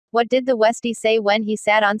What did the Westie say when he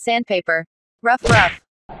sat on sandpaper? Ruff ruff.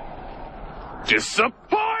 Disappointed!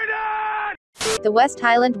 The West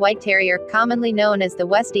Highland White Terrier, commonly known as the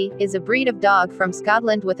Westie, is a breed of dog from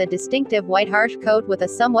Scotland with a distinctive white harsh coat with a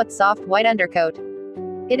somewhat soft white undercoat.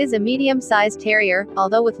 It is a medium-sized terrier,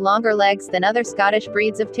 although with longer legs than other Scottish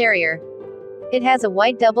breeds of terrier. It has a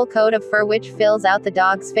white double coat of fur which fills out the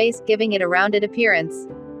dog's face, giving it a rounded appearance.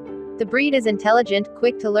 The breed is intelligent,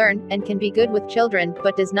 quick to learn, and can be good with children,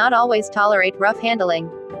 but does not always tolerate rough handling.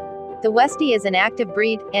 The Westie is an active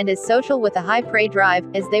breed, and is social with a high prey drive,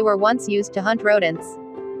 as they were once used to hunt rodents.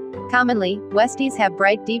 Commonly, Westies have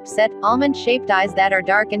bright deep-set, almond-shaped eyes that are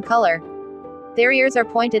dark in color. Their ears are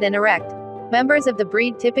pointed and erect. Members of the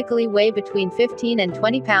breed typically weigh between 15 and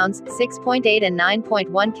 20 pounds, 6.8 and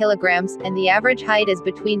 9.1 kilograms, and the average height is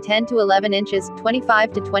between 10 to 11 inches,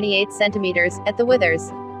 25 to 28 centimeters, at the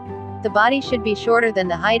withers. The body should be shorter than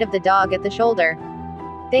the height of the dog at the shoulder.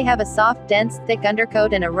 They have a soft, dense, thick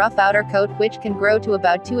undercoat and a rough outer coat which can grow to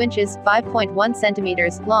about 2 inches, 5.1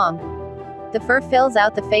 centimeters, long. The fur fills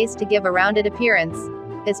out the face to give a rounded appearance.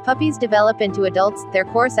 As puppies develop into adults, their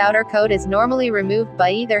coarse outer coat is normally removed by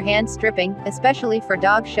either hand stripping, especially for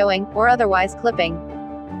dog showing, or otherwise clipping.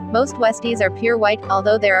 Most Westies are pure white,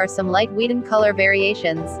 although there are some light wheaten color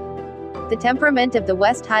variations. The temperament of the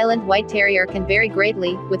West Highland White Terrier can vary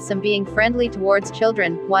greatly, with some being friendly towards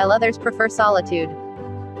children, while others prefer solitude.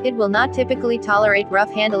 It will not typically tolerate rough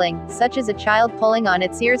handling, such as a child pulling on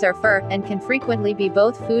its ears or fur, and can frequently be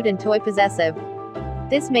both food and toy possessive.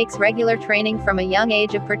 This makes regular training from a young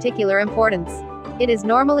age of particular importance. It is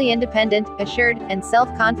normally independent, assured, and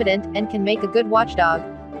self-confident, and can make a good watchdog.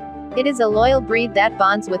 It is a loyal breed that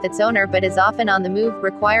bonds with its owner but is often on the move,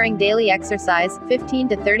 requiring daily exercise, 15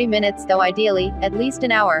 to 30 minutes though ideally, at least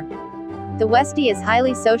an hour. The Westie is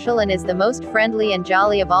highly social and is the most friendly and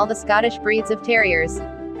jolly of all the Scottish breeds of terriers.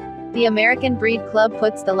 The American Breed Club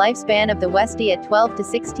puts the lifespan of the Westie at 12 to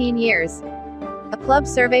 16 years. A club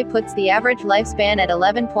survey puts the average lifespan at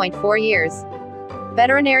 11.4 years.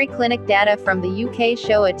 Veterinary clinic data from the UK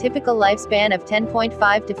show a typical lifespan of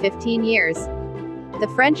 10.5 to 15 years. The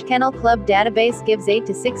French Kennel Club database gives 8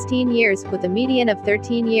 to 16 years, with a median of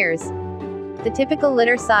 13 years. The typical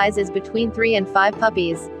litter size is between 3 and 5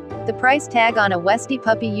 puppies. The price tag on a Westie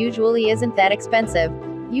puppy usually isn't that expensive.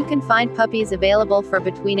 You can find puppies available for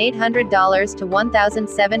between $800 to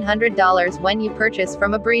 $1,700 when you purchase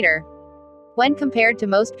from a breeder. When compared to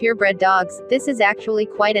most purebred dogs, this is actually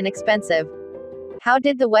quite inexpensive. How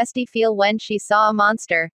did the Westie feel when she saw a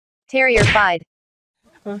monster? Terrier pied.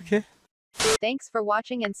 Okay. Thanks for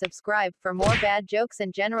watching and subscribe for more bad jokes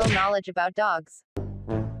and general knowledge about dogs.